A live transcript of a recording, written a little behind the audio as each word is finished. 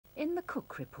in the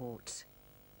Cook report.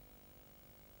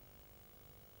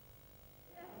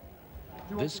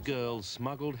 This girl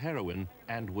smuggled heroin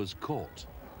and was caught.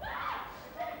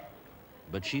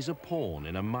 But she's a pawn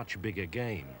in a much bigger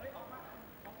game.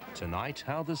 Tonight,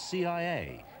 how the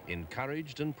CIA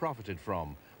encouraged and profited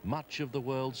from much of the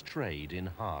world's trade in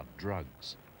hard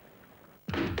drugs.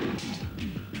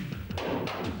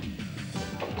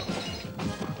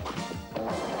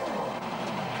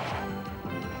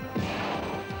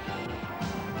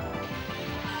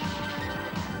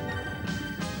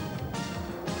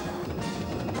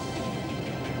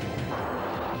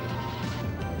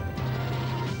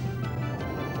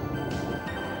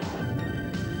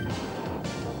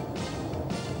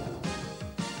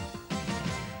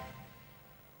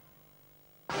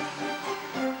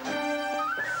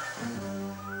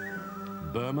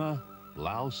 Burma,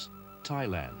 Laos,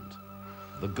 Thailand,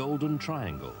 the Golden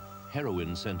Triangle,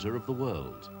 heroin center of the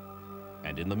world.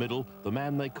 And in the middle, the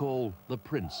man they call the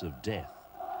Prince of Death.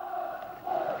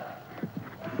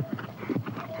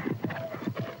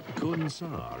 Kun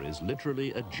Sar is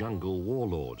literally a jungle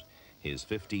warlord. His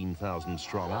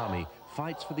 15,000-strong army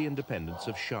fights for the independence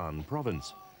of Shan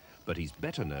province, but he's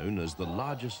better known as the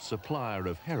largest supplier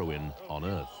of heroin on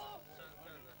Earth.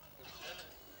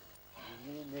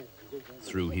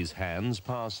 Through his hands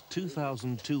pass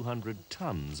 2,200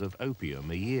 tons of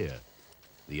opium a year.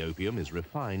 The opium is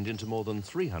refined into more than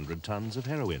 300 tons of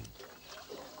heroin.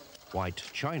 White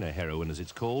China heroin, as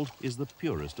it's called, is the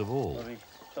purest of all.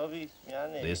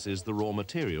 This is the raw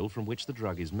material from which the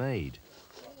drug is made.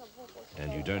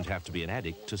 And you don't have to be an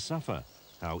addict to suffer.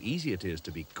 How easy it is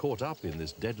to be caught up in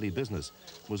this deadly business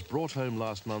was brought home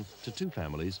last month to two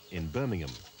families in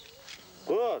Birmingham.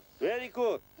 Good, very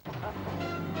good.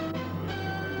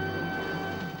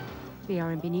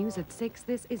 BRMB News at 6.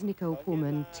 This is Nicole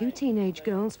Pullman. Two teenage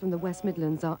girls from the West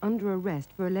Midlands are under arrest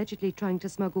for allegedly trying to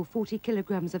smuggle 40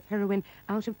 kilograms of heroin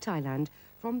out of Thailand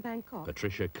from Bangkok.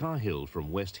 Patricia Cahill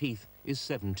from West Heath is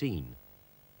 17.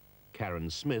 Karen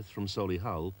Smith from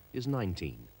Solihull is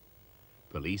 19.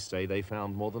 Police say they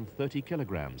found more than 30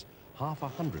 kilograms, half a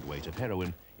hundredweight of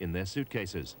heroin, in their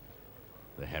suitcases.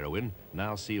 The heroin,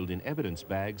 now sealed in evidence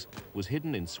bags, was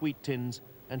hidden in sweet tins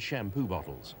and shampoo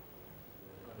bottles.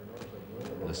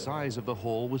 The size of the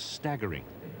haul was staggering.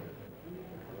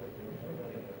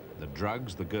 The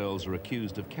drugs the girls are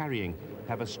accused of carrying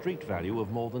have a street value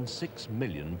of more than £6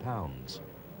 million.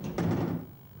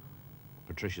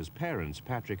 Patricia's parents,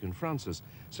 Patrick and Francis,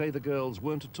 say the girls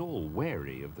weren't at all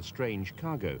wary of the strange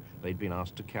cargo they'd been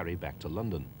asked to carry back to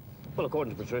London. Well,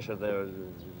 according to Patricia,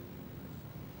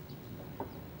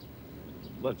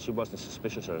 well, she wasn't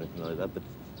suspicious or anything like that, but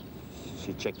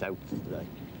she checked out the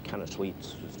can of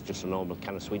sweets. It was just a normal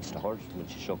can of sweets to her. When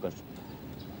she shook it,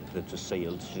 it was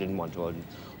sealed. She didn't want to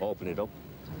open it up.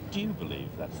 Do you believe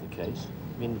that's the case?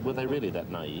 I mean, were they really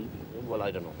that naive? Well, I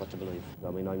don't know what to believe.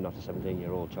 I mean, I'm not a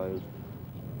 17-year-old child.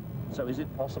 So is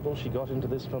it possible she got into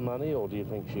this for money, or do you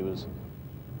think she was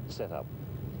set up?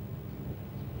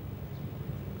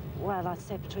 Well, I'd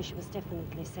say Patricia was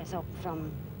definitely set up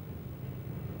from,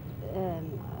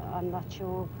 I'm not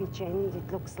sure which end.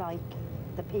 It looks like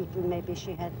the people maybe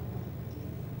she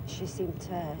seemed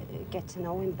to get to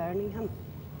know in Birmingham.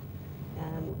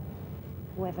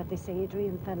 Whoever this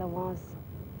Adrian fellow was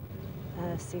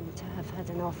seemed to have had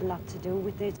an awful lot to do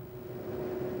with it.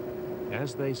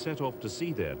 As they set off to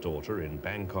see their daughter in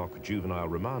Bangkok Juvenile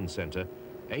Remand Centre,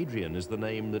 Adrian is the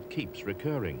name that keeps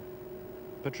recurring.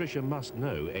 Patricia must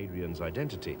know Adrian's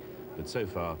identity, but so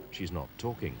far she's not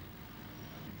talking.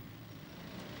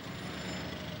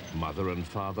 Mother and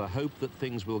father hope that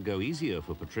things will go easier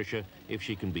for Patricia if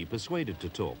she can be persuaded to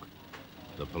talk.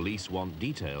 The police want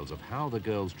details of how the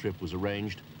girls' trip was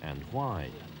arranged and why.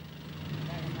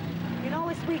 You know,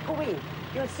 as we go in,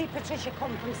 you'll see Patricia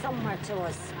come from somewhere to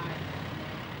us.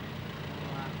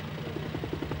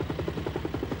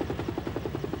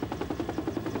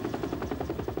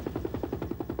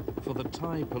 For the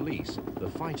Thai police, the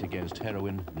fight against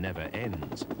heroin never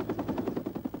ends.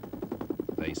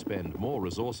 They spend more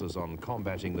resources on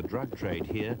combating the drug trade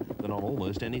here than on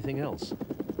almost anything else.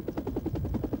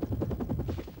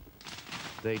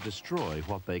 They destroy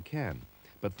what they can,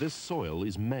 but this soil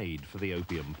is made for the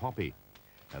opium poppy,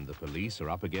 and the police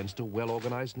are up against a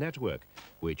well-organized network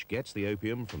which gets the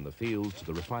opium from the fields to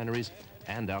the refineries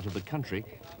and out of the country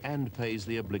and pays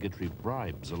the obligatory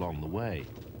bribes along the way.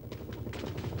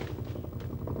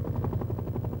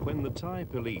 When the Thai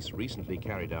police recently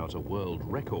carried out a world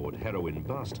record heroin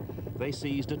bust, they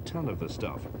seized a ton of the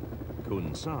stuff.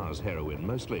 Kun Sar's heroin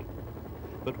mostly.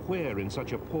 But where in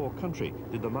such a poor country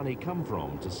did the money come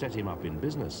from to set him up in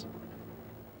business?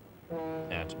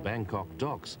 At At Bangkok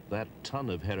docks, that ton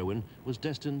of heroin was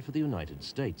destined for the United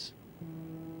States.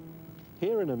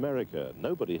 Here in America,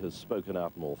 nobody has spoken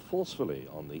out more forcefully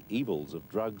on the evils of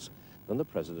drugs than the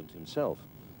president himself.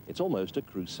 It's almost a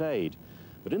crusade.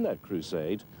 But in that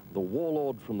crusade, the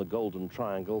warlord from the Golden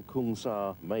Triangle, Kung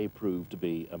Sa, may prove to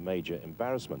be a major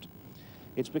embarrassment.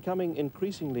 It's becoming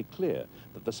increasingly clear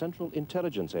that the Central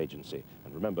Intelligence Agency,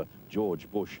 and remember, George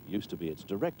Bush used to be its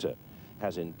director,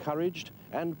 has encouraged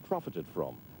and profited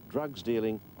from drugs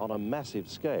dealing on a massive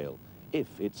scale if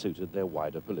it suited their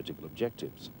wider political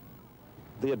objectives.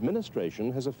 The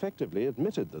administration has effectively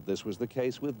admitted that this was the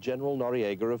case with General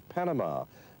Noriega of Panama,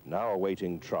 now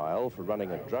awaiting trial for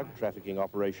running a drug trafficking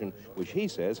operation which he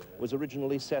says was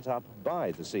originally set up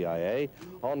by the CIA,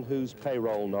 on whose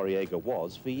payroll Noriega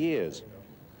was for years.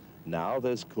 Now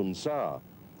there's Kung Sa,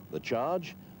 the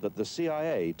charge that the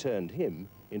CIA turned him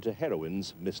into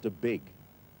heroin's Mr. Big.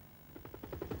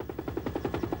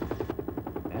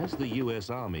 As the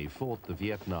US Army fought the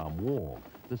Vietnam War,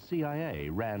 the CIA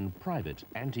ran private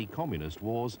anti-communist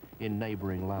wars in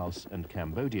neighboring Laos and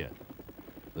Cambodia.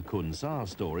 The Kung Sa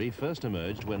story first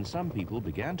emerged when some people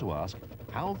began to ask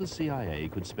how the CIA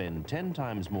could spend 10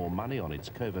 times more money on its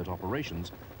covert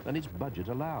operations than its budget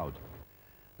allowed.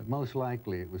 But most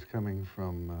likely it was coming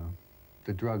from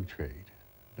the drug trade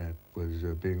that was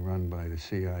being run by the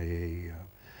CIA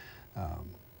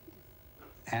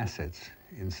assets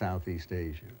in Southeast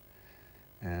Asia,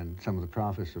 and some of the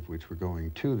profits of which were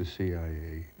going to the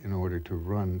CIA in order to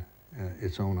run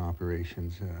its own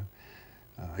operations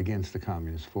against the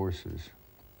communist forces.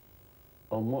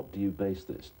 On what do you base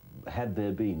this? Had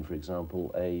there been, for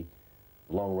example, a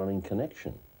long-running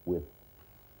connection with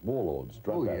warlords,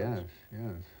 drug barons? Yes,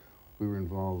 yes. We were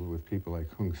involved with people like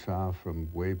Kung Sa from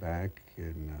way back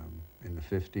in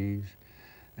the 50s,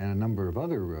 and a number of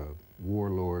other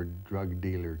warlord drug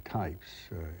dealer types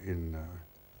in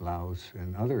Laos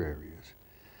and other areas.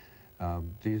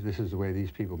 This is the way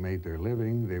these people made their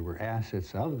living. They were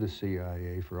assets of the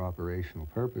CIA for operational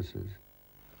purposes.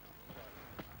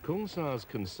 Kung Sa's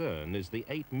concern is the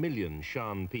 8 million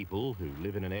Shan people who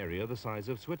live in an area the size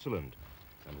of Switzerland.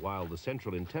 And while the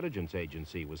Central Intelligence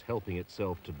Agency was helping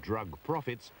itself to drug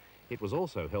profits, it was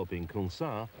also helping Kung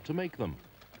Sa to make them.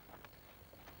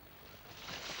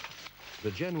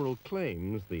 The general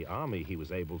claims the army he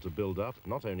was able to build up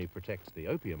not only protects the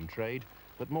opium trade,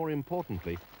 but more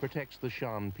importantly, protects the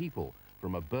Shan people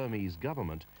from a Burmese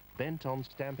government bent on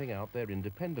stamping out their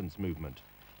independence movement,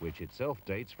 which itself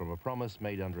dates from a promise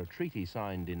made under a treaty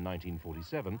signed in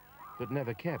 1947, but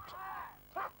never kept.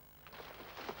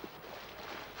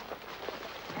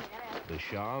 The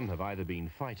Shan have either been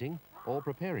fighting or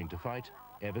preparing to fight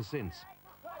ever since.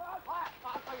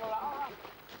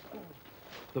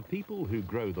 The people who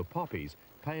grow the poppies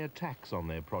pay a tax on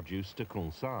their produce to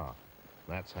Kung Sa.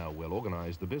 That's how well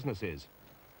organized the business is.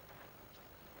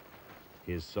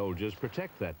 His soldiers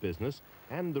protect that business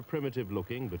and the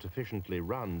primitive-looking but efficiently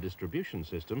run distribution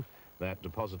system that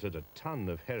deposited a ton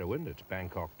of heroin at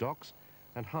Bangkok docks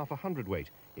and half a hundredweight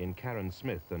in Karen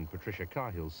Smith and Patricia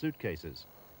Cahill's suitcases.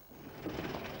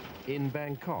 In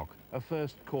Bangkok, a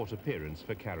first court appearance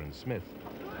for Karen Smith.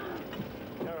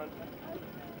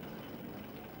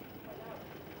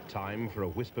 Time for a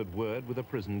whispered word with a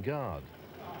prison guard.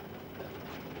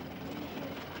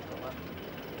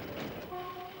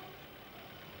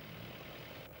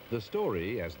 The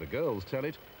story, as the girls tell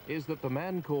it, is that the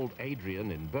man called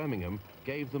Adrian in Birmingham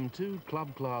gave them 2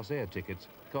 club-class air tickets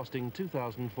costing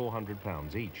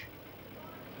 £2,400 each.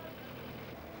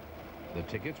 The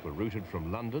tickets were routed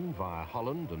from London via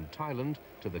Holland and Thailand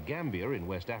to the Gambia in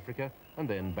West Africa and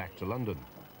then back to London.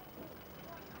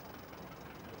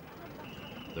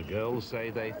 The girls say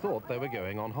they thought they were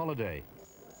going on holiday.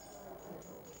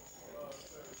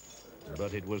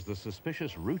 But it was the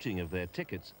suspicious routing of their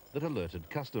tickets that alerted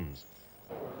customs.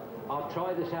 I'll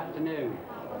try this afternoon,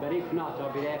 but if not,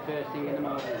 I'll be there first thing in the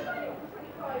morning.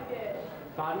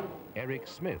 Pardon? Eric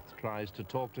Smith tries to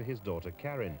talk to his daughter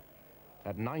Karen.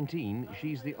 At 19,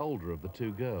 she's the older of the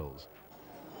 2 girls.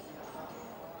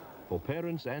 For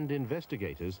parents and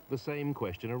investigators, the same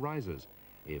question arises.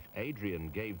 If Adrian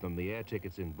gave them the air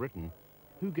tickets in Britain,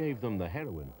 who gave them the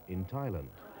heroin in Thailand?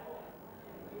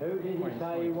 Who did he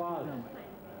say he was?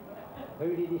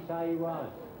 Who did he say he was?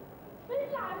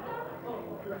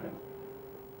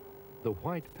 The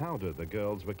white powder the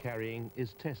girls were carrying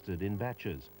is tested in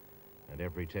batches, and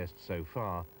every test so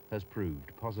far has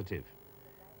proved positive.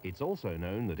 It's also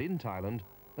known that in Thailand,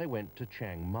 they went to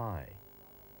Chiang Mai.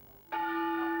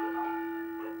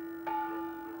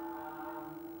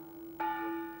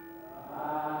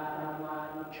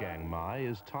 Chiang Mai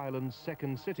is Thailand's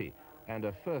second city and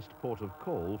a first port of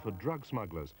call for drug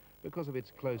smugglers because of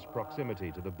its close proximity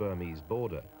to the Burmese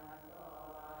border.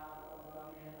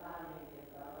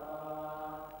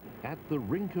 At the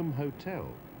Rinkham Hotel,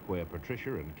 where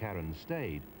Patricia and Karen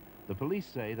stayed, the police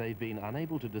say they've been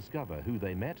unable to discover who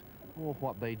they met or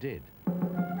what they did.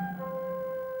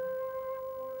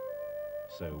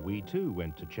 So we too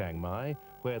went to Chiang Mai,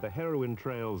 where the heroin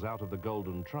trails out of the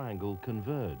Golden Triangle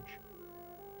converge.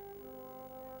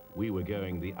 We were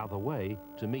going the other way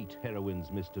to meet heroin's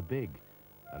Mr. Big,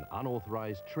 an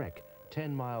unauthorized trek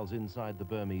 10 miles inside the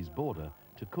Burmese border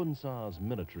to Khun Sa's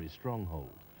military stronghold.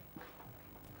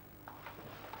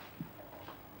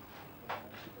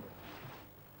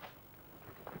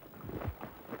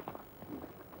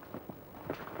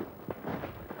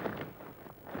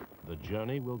 The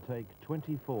journey will take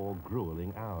 24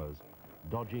 grueling hours,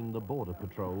 dodging the border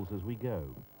patrols as we go.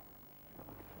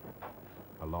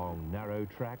 Along narrow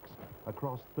tracks,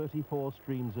 across 34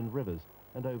 streams and rivers,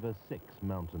 and over 6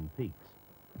 mountain peaks.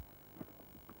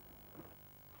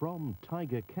 From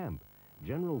Tiger Camp,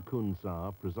 General Khun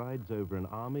Sa presides over an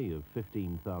army of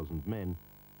 15,000 men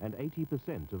and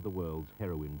 80% of the world's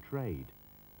heroin trade.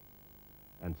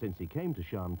 And since he came to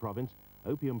Shan province,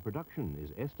 opium production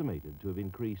is estimated to have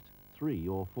increased 3-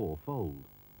 or 4-fold.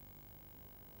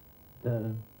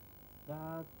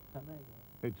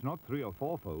 It's not 3- or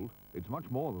 4-fold. It's much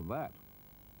more than that.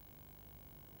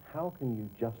 How can you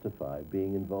justify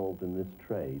being involved in this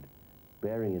trade,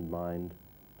 bearing in mind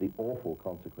the awful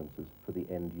consequences for the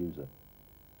end user?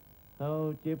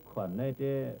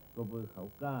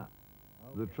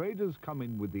 The traders come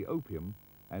in with the opium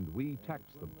and we tax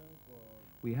them.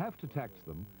 We have to tax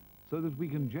them so that we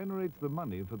can generate the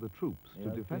money for the troops to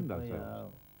defend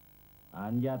ourselves.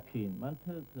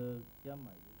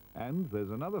 And there's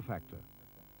another factor.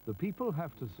 The people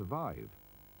have to survive,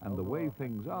 and the way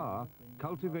things are,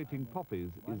 cultivating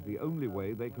poppies is the only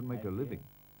way they can make a living.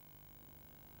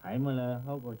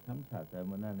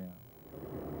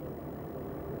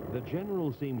 The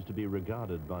general seems to be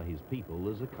regarded by his people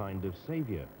as a kind of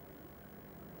savior.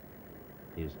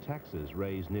 His taxes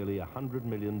raise nearly $100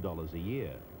 million a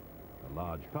year. A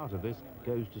large part of this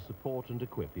goes to support and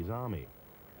equip his army.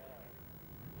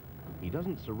 He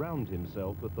doesn't surround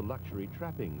himself with the luxury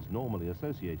trappings normally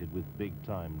associated with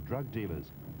big-time drug dealers,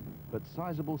 but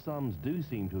sizable sums do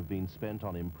seem to have been spent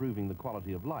on improving the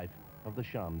quality of life of the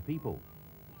Shan people.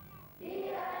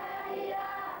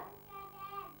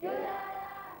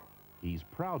 He's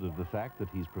proud of the fact that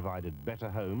he's provided better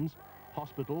homes,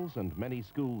 hospitals, and many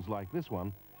schools like this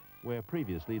one, where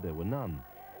previously there were none.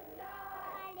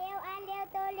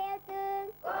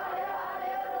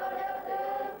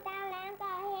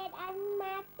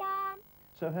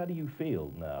 So how do you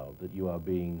feel now that you are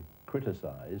being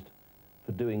criticized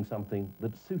for doing something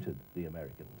that suited the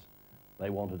Americans? They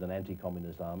wanted an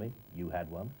anti-communist army, you had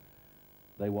one.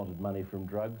 They wanted money from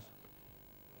drugs,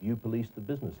 you policed the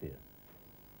business here.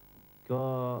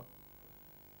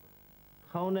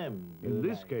 In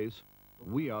this case,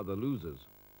 we are the losers.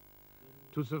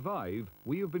 To survive,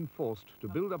 we have been forced to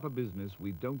build up a business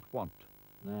we don't want.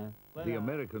 The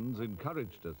Americans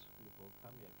encouraged us.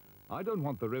 I don't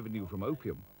want the revenue from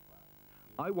opium.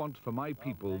 I want for my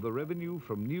people the revenue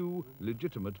from new,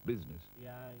 legitimate business.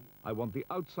 I want the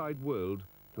outside world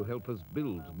to help us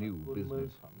build new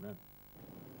business.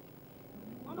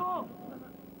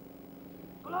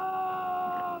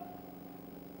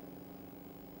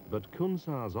 But Khun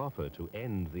Sa's offer to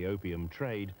end the opium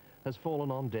trade has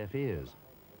fallen on deaf ears.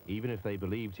 Even if they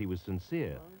believed he was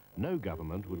sincere, no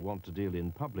government would want to deal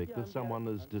in public with someone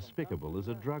as despicable as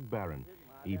a drug baron,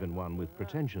 even one with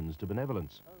pretensions to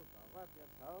benevolence.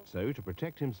 So, to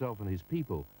protect himself and his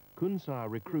people, Khun Sa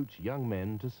recruits young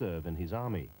men to serve in his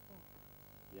army.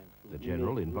 The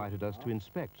general invited us to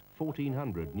inspect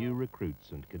 1,400 new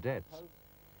recruits and cadets.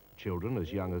 Children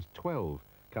as young as 12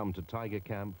 come to Tiger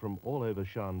Camp from all over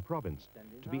Shan province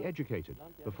to be educated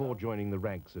before joining the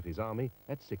ranks of his army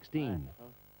at 16.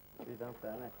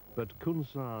 But Khun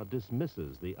Sa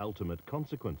dismisses the ultimate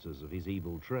consequences of his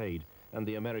evil trade, and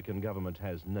the American government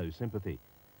has no sympathy.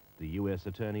 The US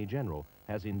Attorney General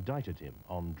has indicted him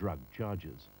on drug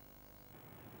charges.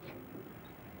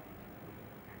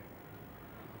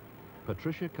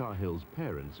 Patricia Cahill's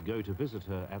parents go to visit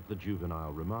her at the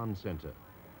Juvenile Remand Center.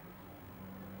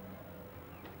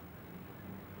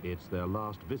 It's their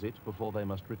last visit before they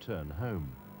must return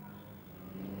home.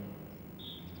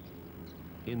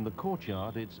 In the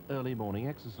courtyard, it's early morning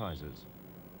exercises,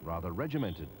 rather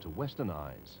regimented to Western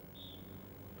eyes.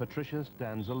 Patricia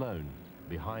stands alone,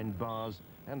 behind bars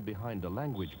and behind a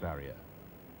language barrier.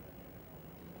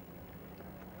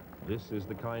 This is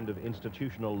the kind of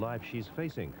institutional life she's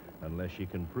facing, unless she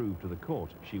can prove to the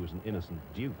court she was an innocent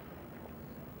dupe.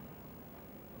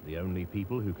 The only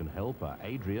people who can help are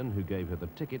Adrian, who gave her the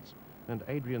tickets, and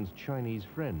Adrian's Chinese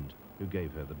friend, who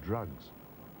gave her the drugs.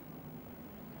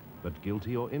 But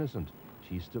guilty or innocent,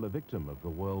 she's still a victim of the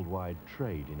worldwide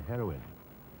trade in heroin.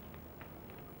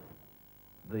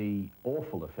 The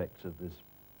awful effects of this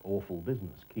awful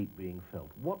business keep being felt.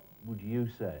 What would you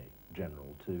say,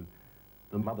 General, to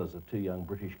the mothers of two young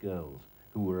British girls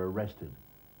who were arrested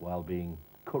while being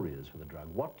couriers for the drug?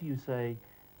 What do you say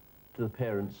to the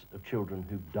parents of children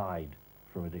who've died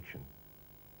from addiction?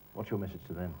 What's your message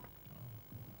to them?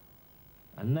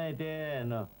 I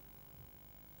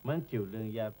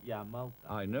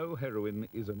know heroin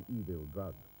is an evil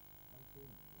drug.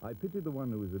 I pity the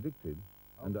one who is addicted,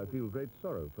 and I feel great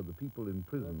sorrow for the people in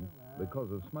prison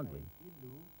because of smuggling.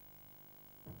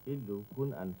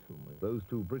 Those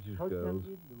two British girls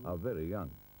are very young.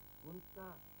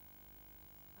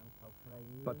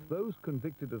 But those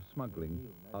convicted of smuggling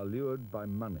are lured by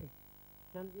money.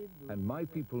 And my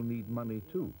people need money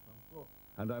too.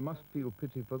 And I must feel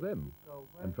pity for them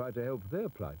and try to help their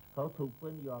plight.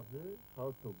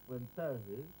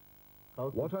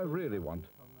 What I really want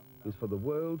is for the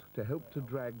world to help to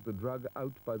drag the drug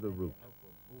out by the root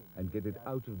and get it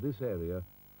out of this area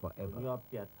forever.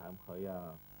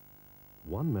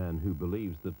 One man who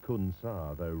believes that Kun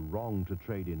Sa, though wrong to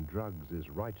trade in drugs, is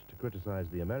right to criticize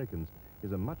the Americans,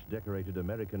 is a much-decorated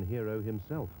American hero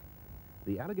himself.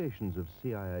 The allegations of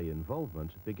CIA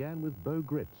involvement began with Beau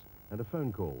Gritz and a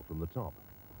phone call from the top.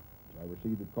 I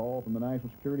received a call from the National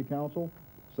Security Council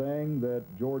saying that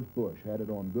George Bush had it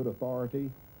on good authority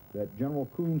that General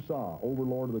Kun Sa,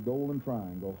 overlord of the Golden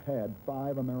Triangle, had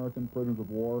 5 American prisoners of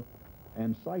war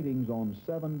and sightings on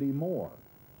 70 more.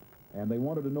 And they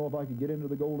wanted to know if I could get into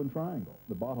the Golden Triangle.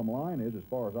 The bottom line is, as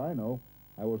far as I know,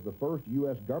 I was the first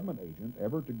U.S. government agent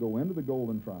ever to go into the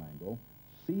Golden Triangle,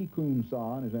 see Kun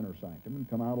Sa in his inner sanctum, and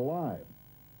come out alive.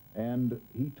 And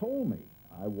he told me,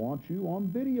 I want you on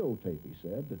videotape, he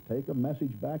said, to take a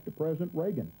message back to President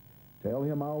Reagan. Tell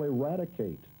him I'll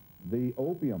eradicate the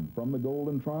opium from the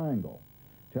Golden Triangle.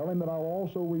 Tell him that I'll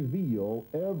also reveal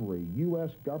every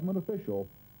U.S. government official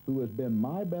who has been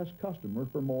my best customer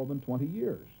for more than 20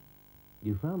 years.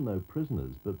 You found no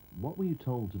prisoners, but what were you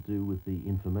told to do with the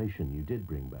information you did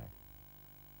bring back?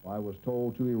 I was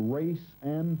told to erase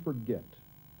and forget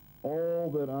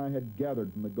all that I had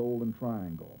gathered from the Golden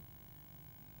Triangle.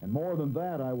 And more than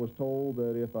that, I was told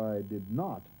that if I did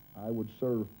not, I would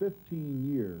serve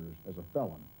 15 years as a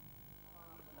felon.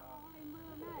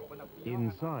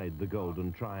 Inside the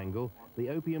Golden Triangle, the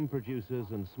opium producers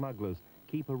and smugglers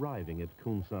keep arriving at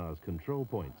Kun Sa's control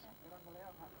points.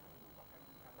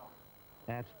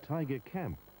 At Tiger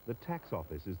Camp, the tax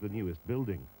office is the newest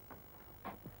building.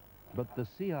 But the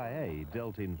CIA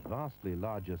dealt in vastly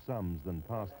larger sums than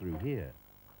passed through here.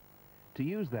 To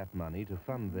use that money to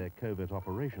fund their covert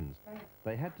operations,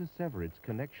 they had to sever its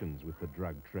connections with the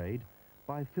drug trade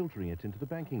by filtering it into the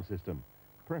banking system,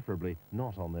 preferably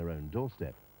not on their own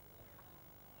doorstep.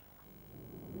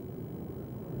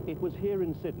 It was here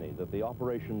in Sydney that the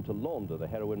operation to launder the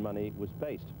heroin money was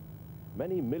based.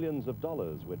 Many millions of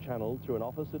dollars were channeled through an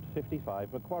office at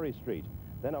 55 Macquarie Street,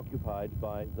 then occupied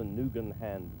by the Nugan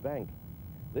Hand Bank.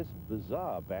 This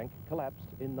bizarre bank collapsed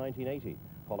in 1980,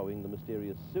 following the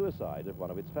mysterious suicide of one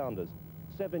of its founders,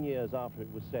 7 years after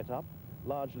it was set up,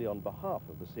 largely on behalf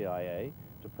of the CIA,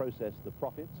 to process the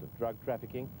profits of drug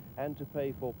trafficking and to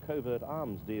pay for covert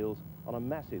arms deals on a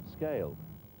massive scale.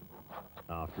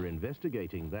 After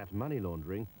investigating that money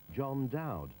laundering, John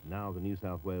Dowd, now the New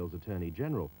South Wales Attorney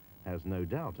General, has no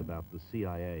doubt about the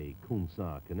CIA Kun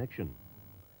Sa connection.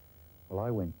 Well, I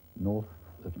went north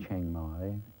of Chiang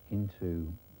Mai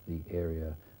into the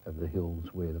area of the hills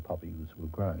where the poppies were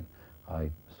grown.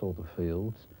 I saw the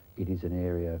fields. It is an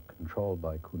area controlled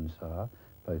by Kun Sa,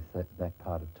 both that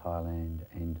part of Thailand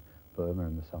and Burma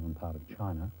and the southern part of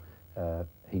China.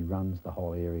 He runs the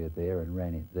whole area there and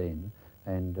ran it then,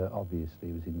 and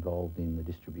obviously was involved in the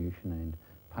distribution and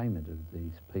payment of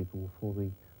these people for the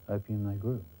opium they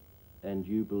grew. And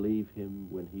you believe him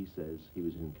when he says he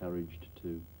was encouraged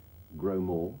to grow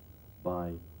more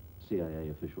by CIA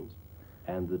officials,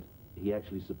 and that he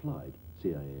actually supplied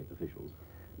CIA officials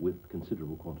with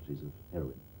considerable quantities of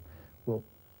heroin? Well,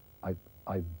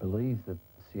 I believe that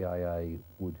the CIA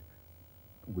would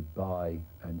buy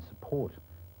and support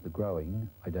the growing.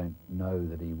 I don't know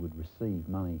that he would receive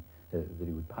money, that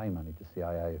he would pay money to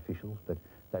CIA officials, but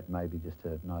that may be just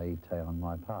a naivete on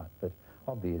my part. But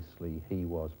obviously he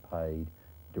was paid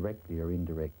directly or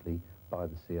indirectly by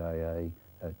the CIA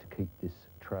to keep this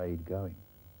trade going.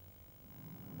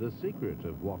 The secret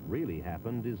of what really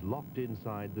happened is locked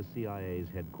inside the CIA's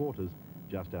headquarters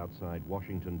just outside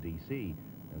Washington, D.C.,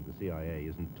 and the CIA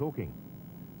isn't talking.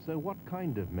 So what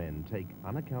kind of men take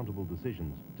unaccountable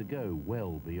decisions to go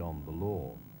well beyond the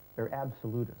law? They're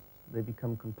absolutists. They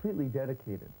become completely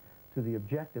dedicated to the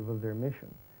objective of their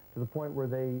mission, to the point where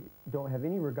they don't have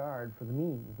any regard for the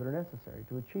means that are necessary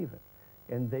to achieve it.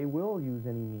 And they will use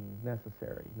any means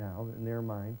necessary now, in their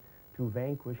mind, to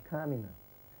vanquish communists.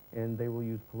 And they will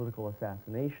use political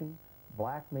assassination,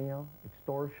 blackmail,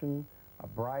 extortion,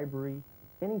 bribery,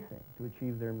 anything to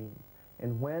achieve their means.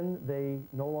 And when they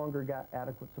no longer got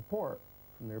adequate support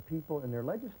from their people and their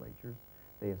legislatures,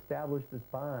 they established this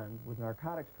bond with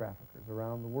narcotics traffickers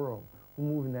around the world who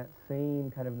move in that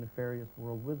same kind of nefarious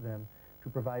world with them to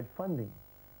provide funding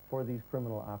for these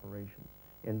criminal operations.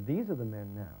 And these are the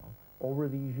men now, over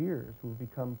these years, who have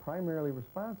become primarily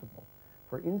responsible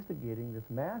for instigating this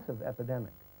massive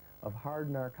epidemic of hard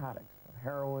narcotics, of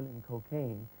heroin and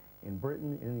cocaine, in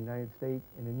Britain, in the United States,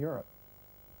 and in Europe.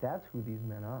 That's who these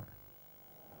men are.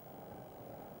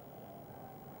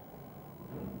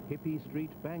 Hippie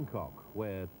Street, Bangkok,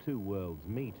 where two worlds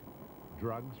meet.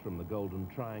 Drugs from the Golden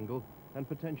Triangle and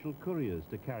potential couriers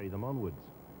to carry them onwards.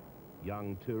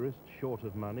 Young tourists, short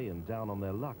of money and down on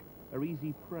their luck, are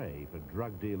easy prey for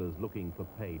drug dealers looking for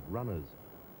paid runners.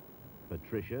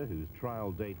 Patricia, whose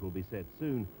trial date will be set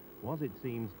soon, was, it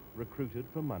seems, recruited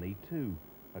for money too,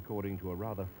 according to a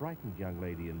rather frightened young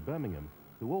lady in Birmingham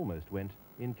who almost went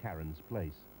in Karen's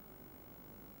place.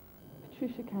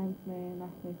 Patricia came to me and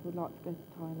asked me if we'd like to go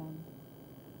to Thailand.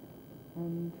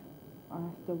 And I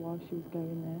asked her why she was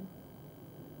going there.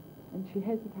 And she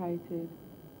hesitated,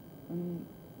 and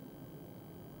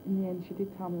in the end she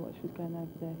did tell me what she was going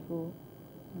over there for,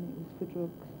 and it was for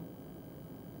drugs.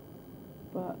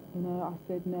 But, you know, I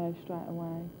said no straight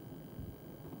away.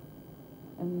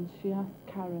 And she asked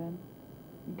Karen,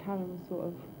 and Karen was sort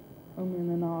of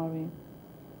and ahhing.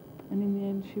 And in the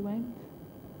end she went.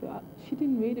 But she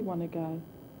didn't really want to go.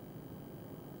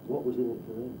 What was in it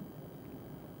for them?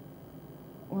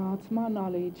 Well, to my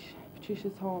knowledge, Patricia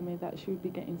told me that she would be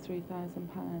getting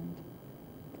 £3,000.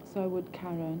 So would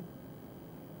Karen.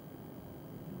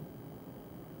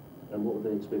 And what were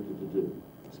they expected to do?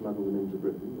 Smuggle them into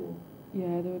Britain, or?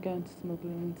 Yeah, they were going to smuggle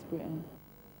them into Britain.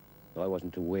 I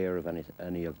wasn't aware of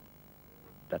any of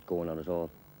that going on at all.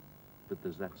 But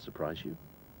does that surprise you?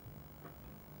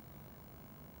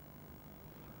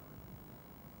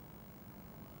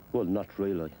 Well, not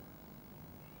really.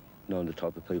 Knowing the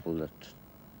type of people that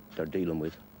they're dealing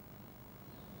with.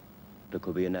 There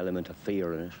could be an element of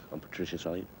fear in it on Patricia's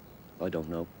side. I don't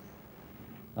know.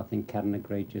 I think Karen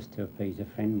agreed just to appease a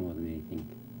friend more than anything.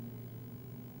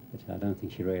 But I don't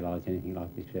think she realised anything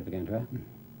like this was ever going to happen.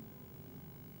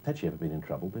 Had she ever been in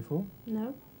trouble before?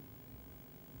 No.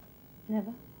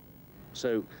 Never.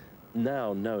 So,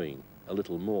 now knowing a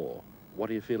little more, what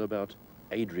do you feel about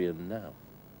Adrian now?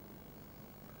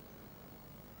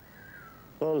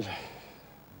 Well,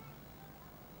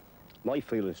 my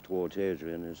feelings towards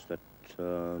Adrian is that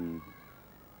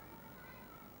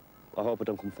I hope I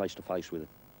don't come face to face with it.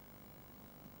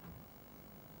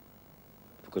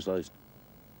 Because I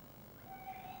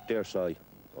dare say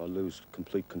I'll lose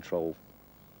complete control.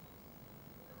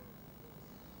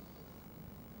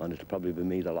 And it'll probably be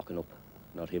me they're locking up,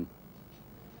 not him.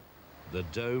 The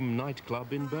Dome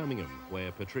nightclub in Birmingham,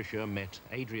 where Patricia met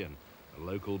Adrian, a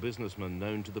local businessman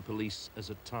known to the police as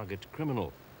a target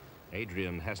criminal.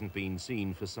 Adrian hasn't been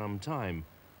seen for some time,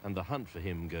 and the hunt for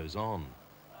him goes on.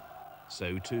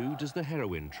 So too does the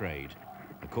heroin trade,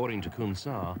 according to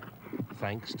Kunsar,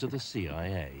 thanks to the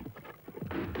CIA.